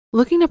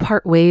Looking to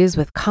part ways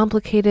with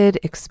complicated,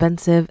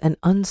 expensive, and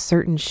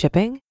uncertain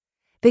shipping?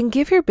 Then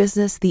give your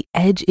business the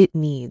edge it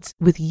needs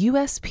with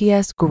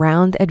USPS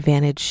Ground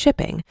Advantage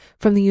shipping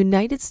from the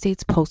United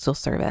States Postal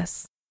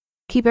Service.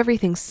 Keep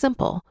everything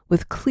simple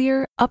with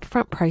clear,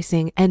 upfront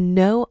pricing and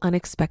no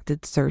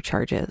unexpected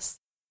surcharges.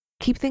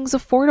 Keep things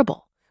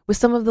affordable with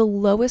some of the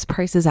lowest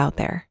prices out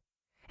there.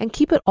 And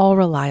keep it all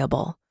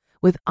reliable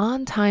with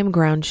on-time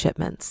ground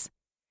shipments.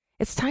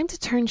 It's time to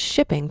turn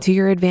shipping to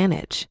your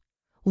advantage.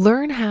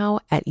 Learn how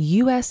at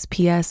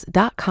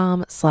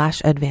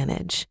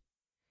USPS.com/advantage.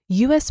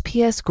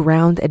 USPS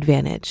Ground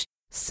Advantage.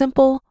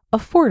 Simple,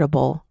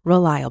 affordable,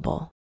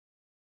 reliable.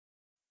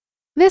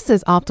 This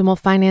is Optimal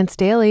Finance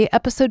Daily,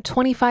 episode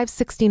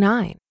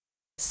 2569.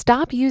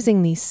 Stop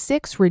using these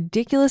 6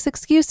 ridiculous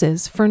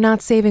excuses for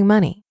not saving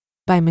money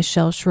by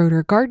Michelle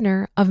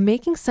Schroeder-Gardner of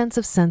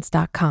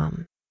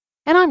MakingSenseOfSense.com.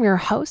 And I'm your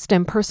host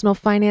and personal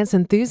finance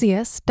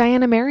enthusiast,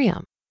 Diana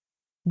Merriam.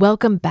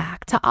 Welcome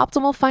back to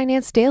Optimal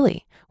Finance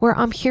Daily, where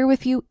I'm here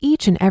with you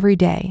each and every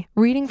day,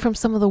 reading from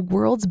some of the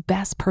world's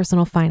best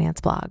personal finance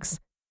blogs.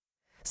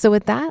 So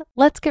with that,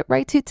 let's get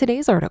right to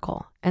today's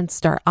article and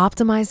start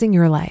optimizing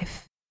your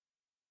life.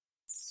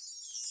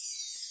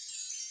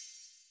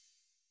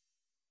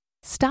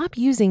 Stop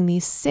using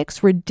these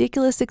 6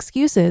 ridiculous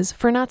excuses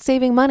for not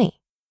saving money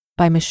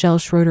by Michelle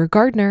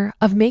Schroeder-Gardner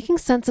of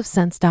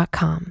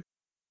MakingSenseOfSense.com.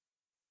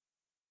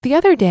 The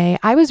other day,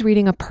 I was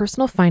reading a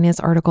personal finance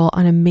article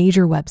on a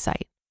major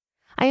website.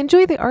 I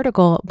enjoyed the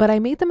article, but I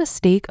made the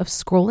mistake of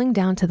scrolling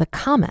down to the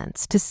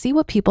comments to see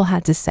what people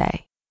had to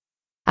say.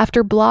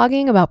 After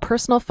blogging about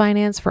personal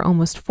finance for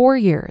almost 4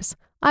 years,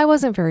 I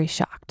wasn't very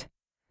shocked.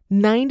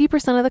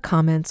 90% of the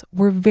comments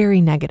were very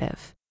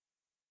negative.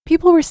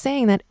 People were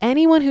saying that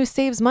anyone who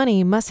saves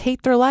money must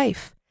hate their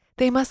life,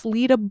 they must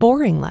lead a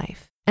boring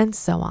life, and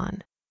so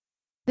on.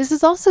 This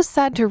is also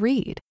sad to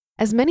read,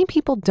 as many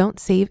people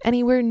don't save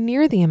anywhere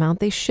near the amount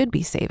they should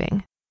be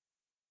saving.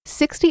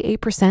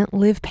 68%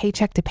 live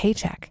paycheck to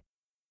paycheck.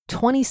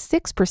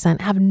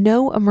 26% have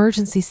no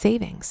emergency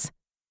savings.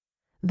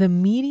 The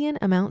median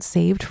amount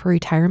saved for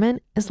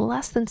retirement is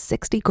less than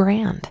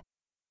 $60,000.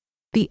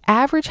 The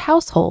average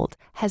household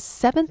has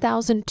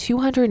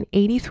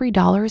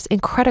 $7,283 in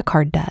credit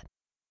card debt.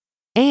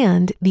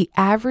 And the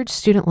average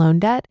student loan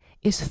debt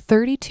is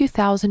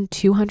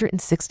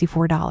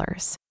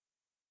 $32,264.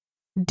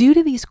 Due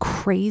to these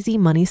crazy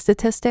money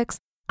statistics,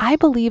 I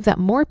believe that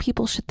more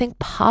people should think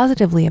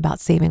positively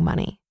about saving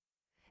money.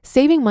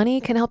 Saving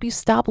money can help you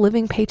stop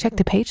living paycheck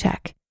to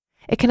paycheck.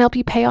 It can help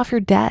you pay off your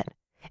debt.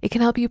 It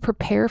can help you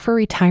prepare for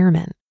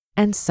retirement,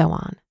 and so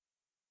on.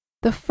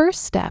 The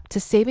first step to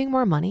saving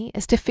more money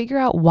is to figure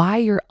out why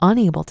you're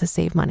unable to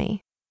save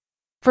money.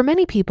 For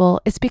many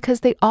people, it's because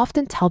they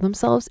often tell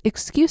themselves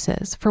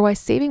excuses for why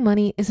saving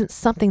money isn't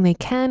something they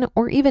can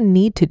or even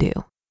need to do.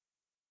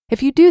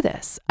 If you do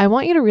this, I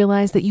want you to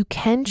realize that you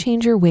can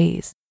change your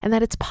ways and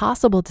that it's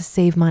possible to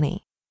save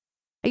money.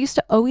 I used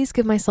to always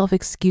give myself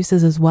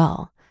excuses as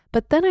well,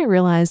 but then I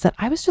realized that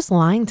I was just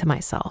lying to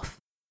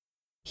myself.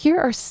 Here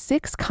are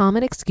 6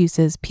 common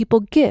excuses people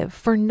give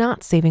for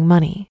not saving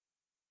money.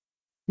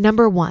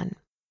 Number 1,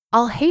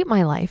 I'll hate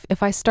my life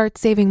if I start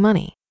saving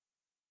money.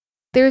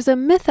 There's a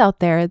myth out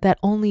there that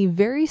only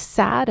very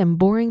sad and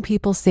boring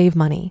people save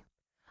money.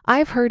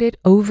 I've heard it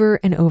over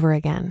and over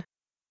again.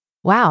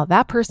 Wow,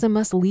 that person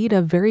must lead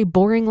a very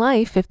boring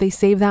life if they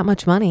save that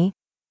much money.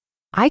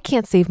 I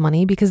can't save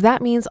money because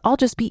that means I'll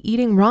just be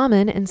eating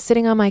ramen and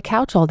sitting on my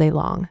couch all day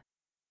long.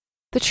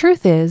 The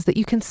truth is that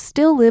you can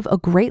still live a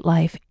great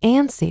life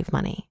and save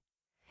money.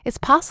 It's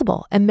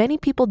possible, and many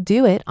people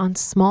do it on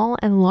small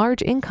and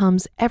large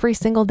incomes every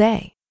single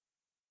day.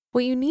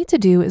 What you need to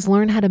do is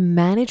learn how to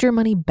manage your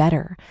money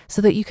better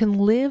so that you can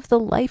live the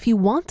life you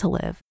want to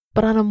live,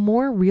 but on a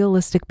more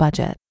realistic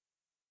budget.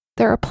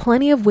 There are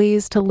plenty of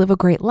ways to live a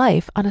great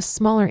life on a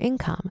smaller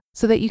income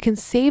so that you can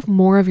save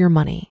more of your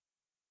money.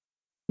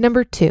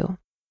 Number 2,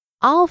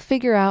 I'll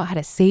figure out how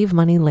to save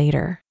money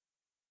later.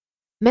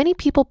 Many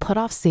people put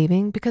off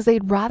saving because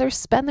they'd rather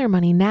spend their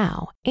money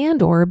now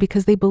and/or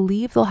because they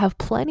believe they'll have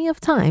plenty of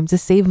time to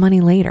save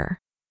money later.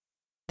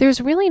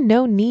 There's really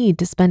no need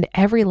to spend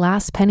every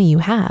last penny you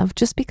have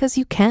just because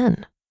you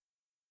can.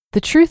 The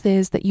truth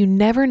is that you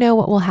never know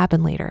what will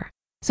happen later.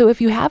 So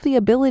if you have the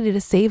ability to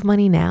save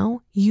money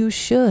now, you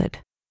should.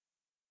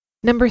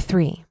 Number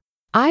 3,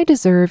 I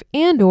deserve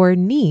and/or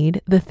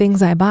need the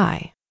things I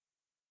buy.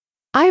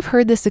 I've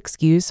heard this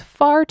excuse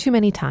far too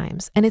many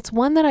times, and it's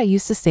one that I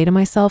used to say to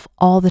myself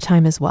all the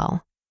time as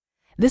well.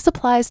 This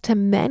applies to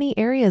many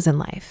areas in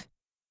life.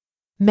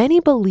 Many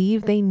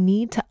believe they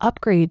need to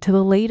upgrade to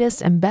the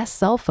latest and best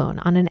cell phone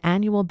on an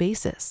annual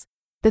basis,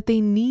 that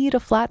they need a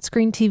flat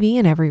screen TV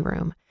in every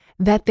room,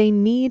 that they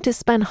need to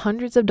spend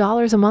hundreds of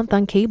dollars a month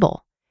on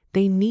cable.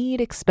 They need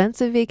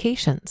expensive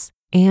vacations,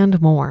 and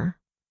more.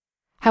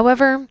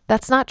 However,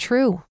 that's not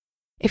true.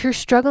 If you're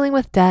struggling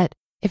with debt,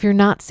 if you're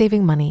not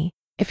saving money,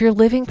 if you're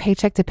living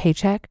paycheck to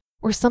paycheck,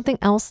 or something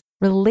else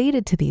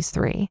related to these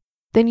 3,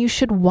 then you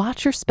should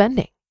watch your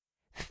spending.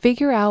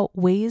 Figure out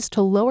ways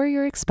to lower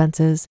your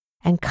expenses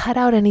and cut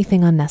out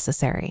anything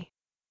unnecessary.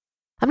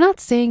 I'm not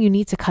saying you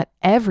need to cut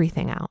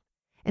everything out.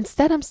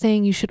 Instead, I'm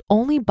saying you should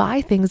only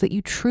buy things that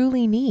you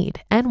truly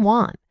need and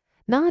want,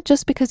 not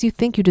just because you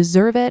think you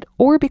deserve it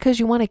or because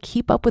you want to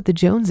keep up with the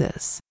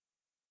Joneses.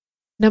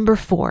 Number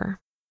 4,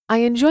 I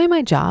enjoy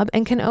my job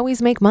and can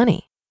always make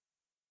money.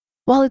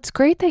 While it's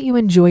great that you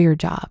enjoy your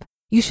job,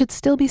 you should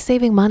still be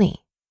saving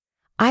money.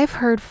 I've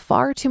heard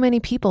far too many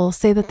people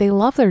say that they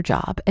love their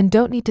job and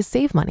don't need to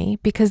save money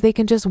because they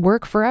can just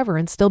work forever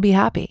and still be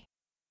happy.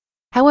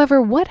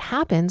 However, what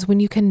happens when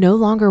you can no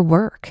longer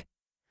work?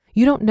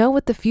 You don't know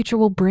what the future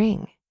will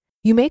bring.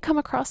 You may come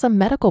across a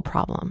medical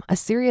problem, a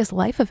serious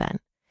life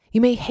event.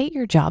 You may hate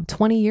your job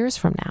 20 years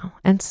from now,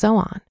 and so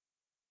on.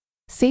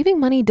 Saving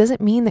money doesn't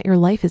mean that your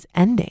life is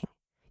ending.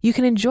 You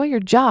can enjoy your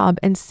job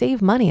and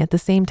save money at the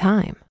same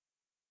time.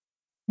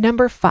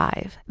 Number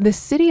 5, the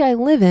city I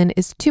live in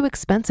is too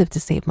expensive to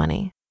save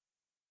money.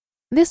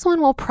 This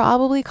one will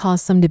probably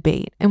cause some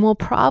debate and will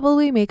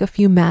probably make a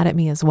few mad at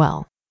me as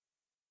well.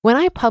 When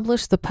I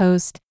published the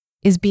post,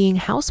 "Is being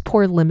house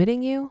poor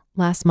limiting you?"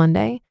 last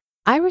Monday,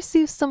 I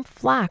received some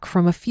flack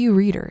from a few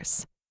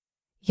readers.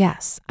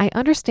 Yes, I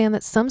understand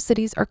that some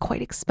cities are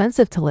quite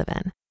expensive to live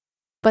in,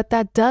 but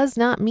that does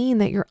not mean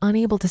that you're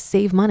unable to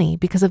save money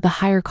because of the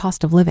higher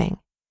cost of living.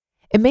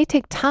 It may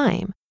take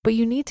time, but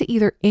you need to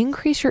either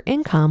increase your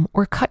income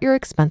or cut your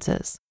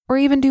expenses, or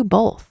even do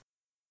both.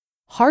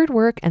 Hard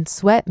work and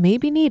sweat may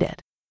be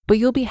needed, but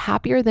you'll be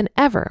happier than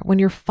ever when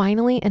you're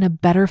finally in a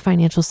better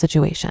financial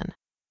situation.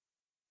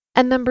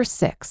 And number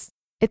 6,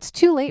 it's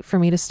too late for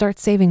me to start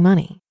saving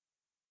money.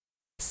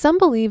 Some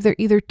believe they're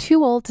either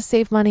too old to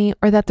save money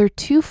or that they're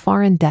too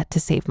far in debt to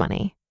save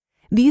money.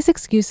 These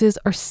excuses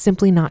are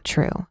simply not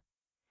true.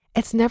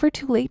 It's never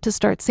too late to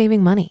start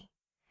saving money.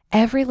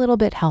 Every little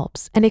bit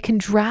helps, and it can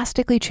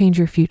drastically change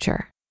your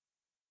future.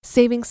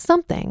 Saving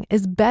something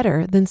is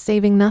better than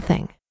saving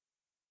nothing.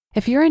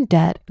 If you're in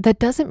debt, that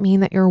doesn't mean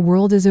that your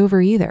world is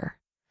over either.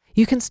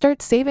 You can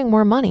start saving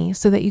more money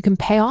so that you can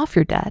pay off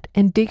your debt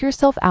and dig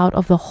yourself out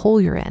of the hole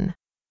you're in.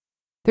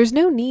 There's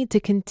no need to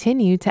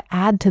continue to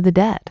add to the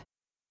debt.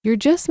 You're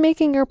just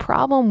making your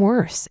problem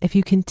worse if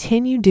you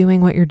continue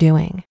doing what you're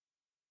doing.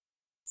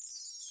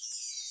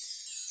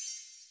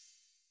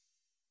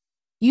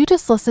 You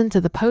just listened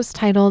to the post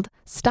titled,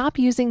 "Stop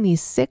Using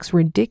These 6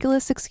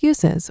 Ridiculous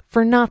Excuses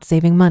for Not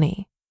Saving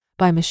Money"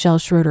 by Michelle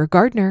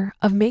Schroeder-Gardner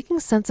of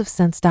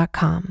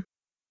MakingSenseOfSense.com.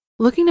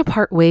 Looking to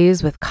part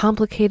ways with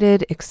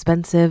complicated,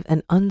 expensive,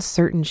 and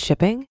uncertain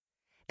shipping?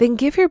 Then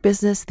give your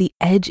business the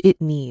edge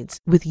it needs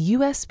with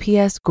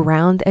USPS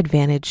Ground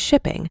Advantage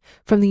shipping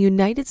from the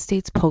United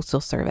States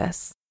Postal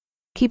Service.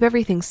 Keep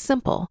everything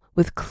simple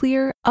with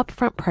clear,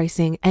 upfront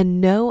pricing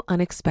and no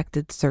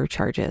unexpected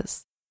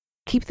surcharges.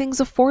 Keep things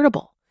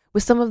affordable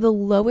with some of the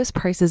lowest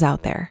prices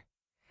out there.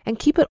 And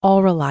keep it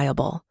all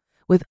reliable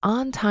with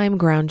on-time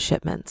ground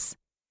shipments.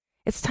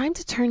 It's time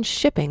to turn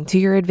shipping to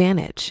your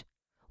advantage.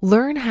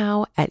 Learn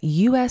how at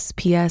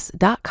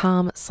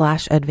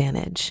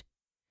USPS.com/advantage.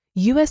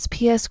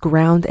 USPS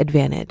Ground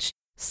Advantage.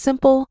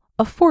 Simple,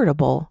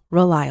 affordable,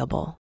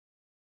 reliable.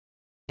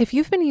 If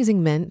you've been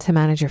using Mint to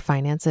manage your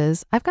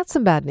finances, I've got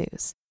some bad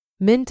news.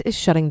 Mint is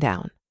shutting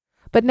down.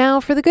 But now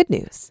for the good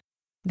news.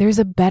 There's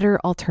a better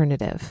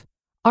alternative.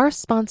 Our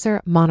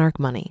sponsor, Monarch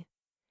Money.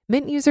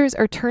 Mint users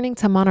are turning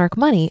to Monarch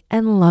Money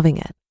and loving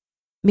it.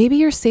 Maybe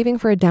you're saving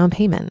for a down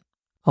payment,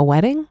 a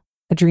wedding,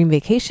 a dream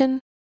vacation,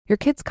 your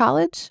kids'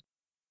 college.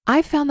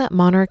 I found that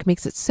Monarch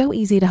makes it so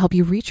easy to help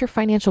you reach your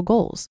financial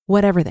goals,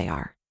 whatever they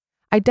are.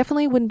 I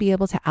definitely wouldn't be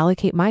able to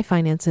allocate my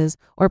finances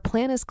or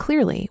plan as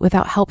clearly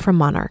without help from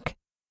Monarch.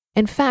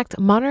 In fact,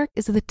 Monarch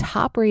is the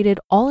top-rated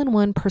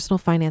all-in-one personal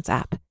finance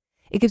app.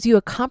 It gives you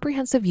a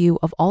comprehensive view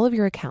of all of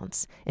your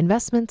accounts,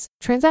 investments,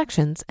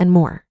 transactions, and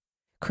more.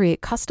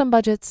 Create custom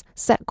budgets,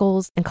 set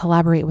goals, and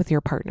collaborate with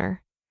your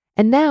partner.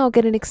 And now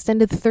get an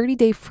extended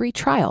 30-day free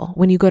trial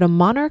when you go to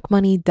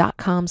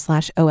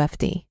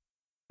monarchmoney.com/OFD.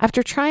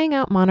 After trying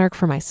out Monarch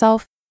for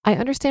myself, I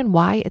understand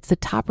why it's the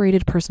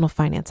top-rated personal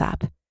finance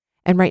app.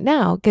 And right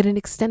now, get an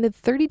extended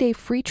 30-day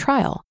free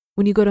trial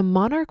when you go to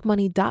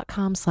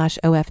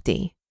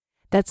monarchmoney.com/OFD.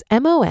 That's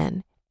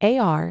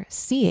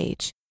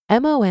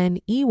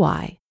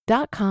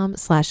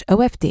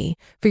monarchmoney.com/OFD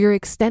for your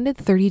extended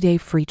 30-day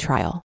free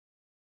trial.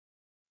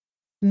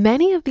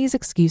 Many of these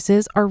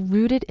excuses are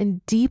rooted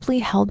in deeply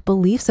held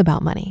beliefs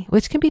about money,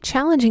 which can be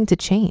challenging to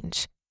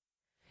change.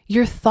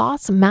 Your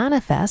thoughts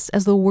manifest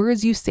as the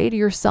words you say to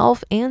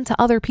yourself and to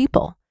other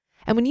people.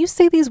 And when you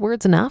say these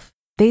words enough,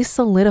 they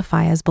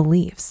solidify as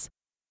beliefs.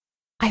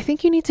 I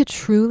think you need to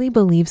truly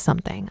believe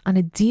something on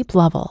a deep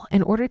level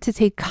in order to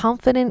take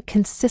confident,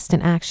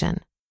 consistent action.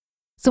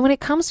 So when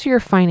it comes to your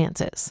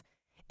finances,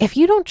 if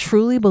you don't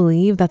truly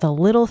believe that the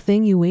little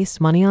thing you waste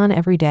money on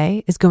every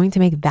day is going to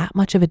make that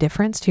much of a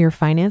difference to your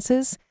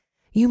finances,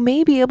 you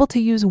may be able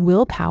to use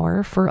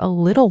willpower for a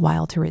little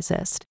while to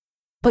resist,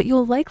 but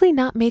you'll likely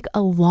not make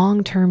a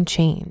long-term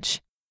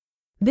change.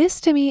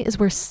 This to me is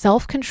where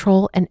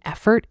self-control and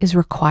effort is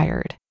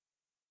required.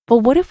 But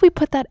what if we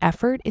put that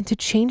effort into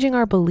changing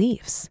our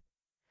beliefs?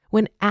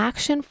 When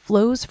action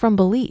flows from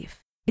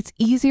belief, it's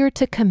easier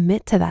to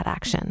commit to that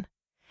action.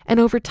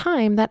 And over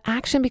time, that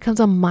action becomes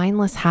a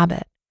mindless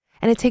habit,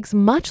 and it takes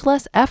much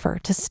less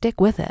effort to stick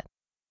with it.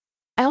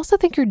 I also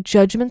think your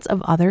judgments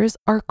of others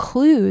are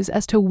clues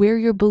as to where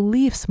your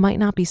beliefs might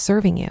not be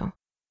serving you.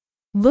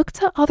 Look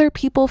to other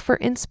people for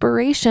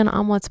inspiration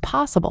on what's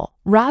possible,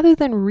 rather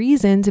than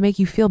reason to make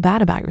you feel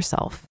bad about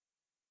yourself.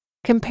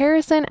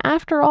 Comparison,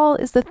 after all,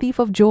 is the thief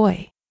of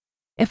joy.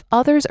 If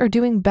others are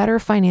doing better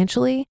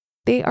financially,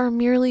 they are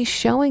merely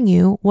showing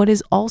you what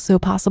is also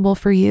possible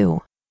for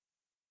you.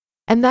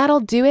 And that'll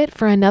do it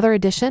for another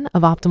edition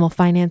of Optimal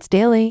Finance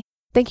Daily.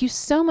 Thank you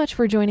so much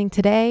for joining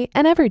today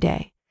and every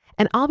day.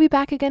 And I'll be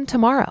back again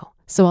tomorrow,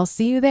 so I'll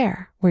see you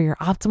there where your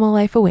optimal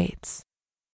life awaits.